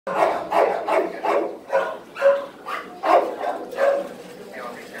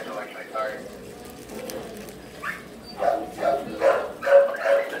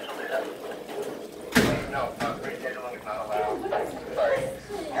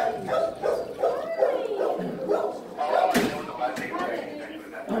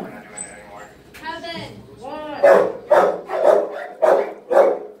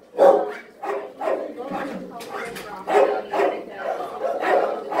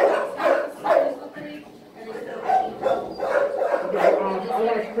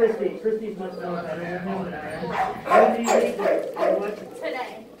Christy. Christy's much better than him than I am. When do you need this? For what?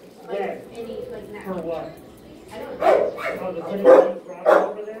 Today. When? Any, like now. For what? I don't know. Oh, the kindergarten brought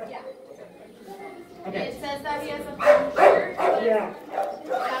over there? Yeah. Okay. It says that he has a fun shirt. Yeah.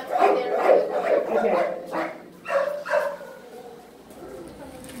 That's why they're Okay. It's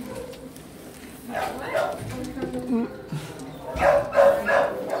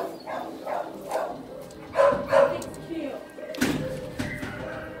cute.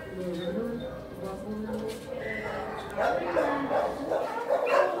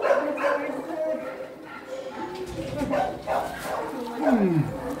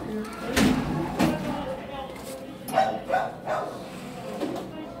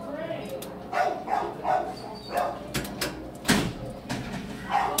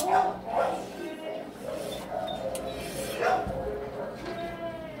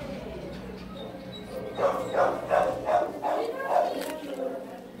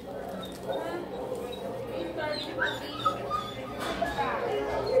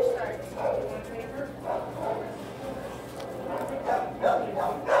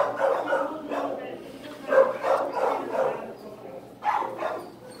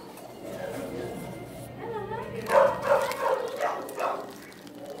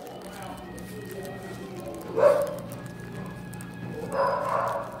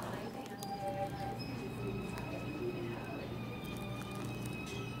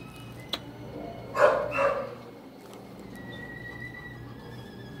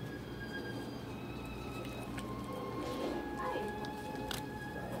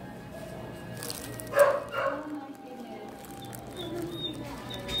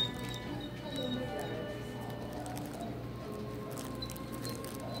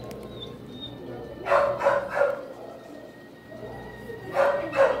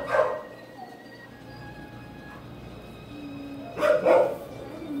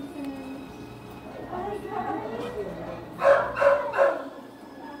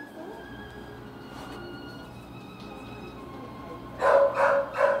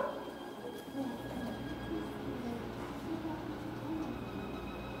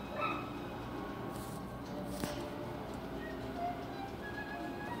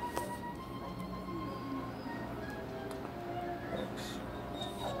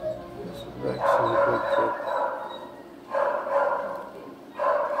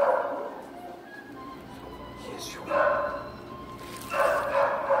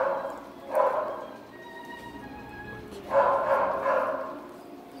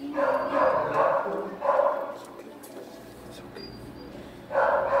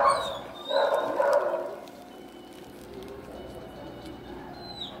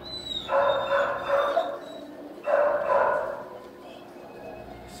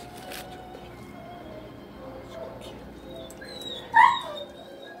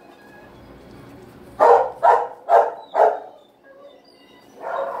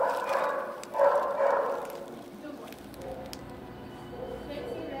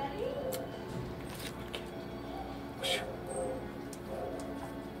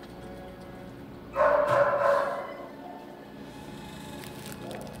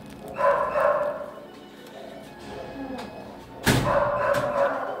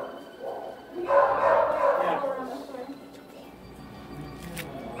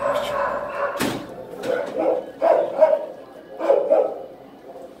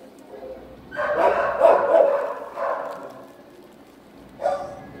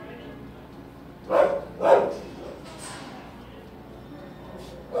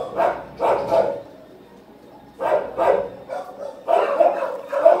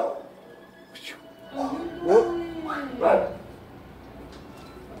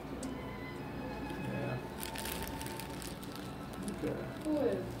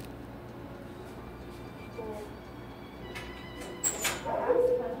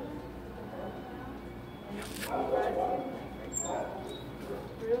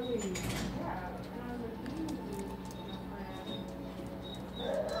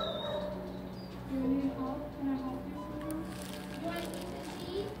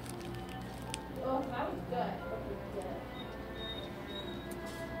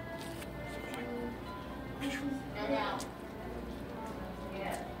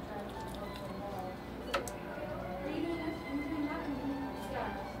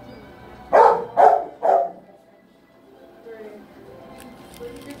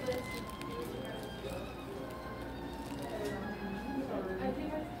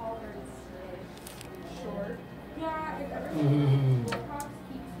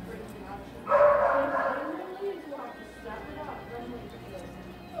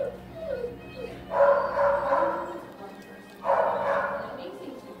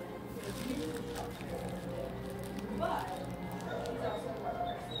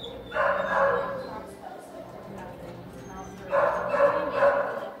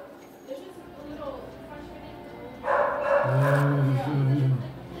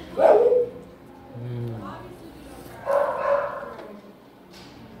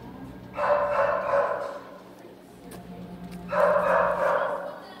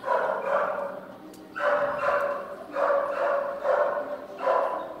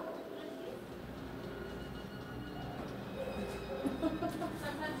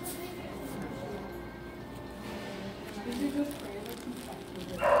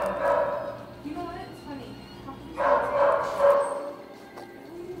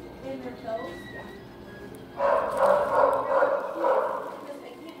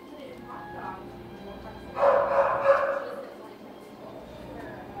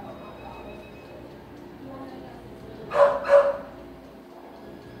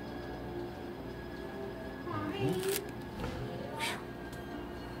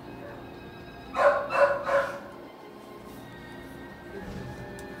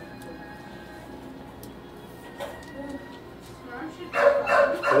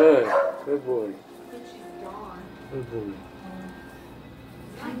 Good. Good boy. I think she's gone. Good boy.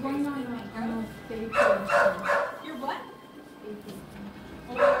 I'm going on vacation. You're what?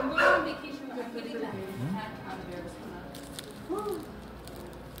 Oh, I'm going on vacation with my kitty that cat out of there was coming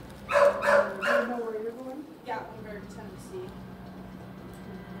Do you know where you're going? Yeah, I'm going to Tennessee.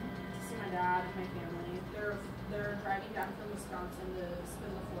 To see my dad and my family. They're driving down from Wisconsin to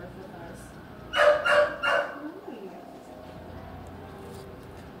spend the 4th with us.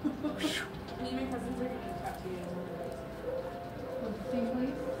 Me and my cousins are getting tattoos. With the same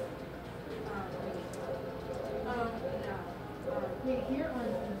place? No. Wait, here or in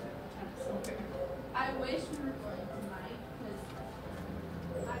Okay. I wish we were going tonight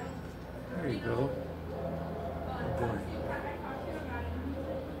because I don't. There you go. Good boy.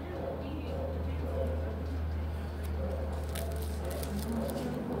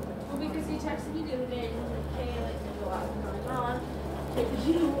 Well, because he texted me the other day and he was like, hey, like, there's a lot going on. Because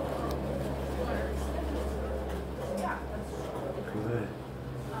you yeah, that's Good.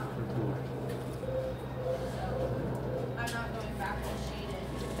 Good boy. I'm not going back to Shaded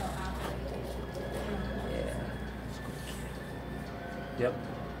until after vacation. Yeah. Yep.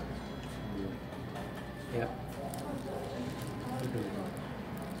 Yep. Good boy.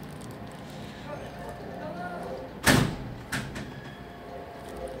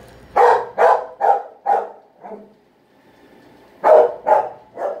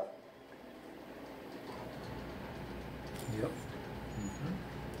 Yep.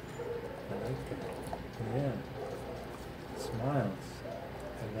 I like that. Yeah. Smiles.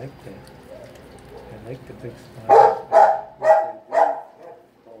 I like that. I like the big smile.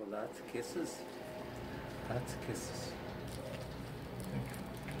 Oh, lots of kisses. Lots of kisses.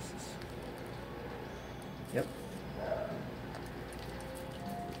 Kisses. Yep.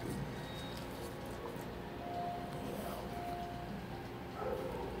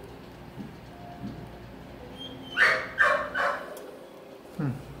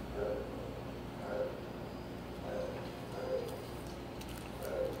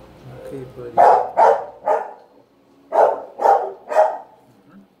 Okay, buddy.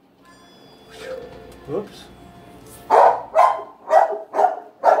 Whoops.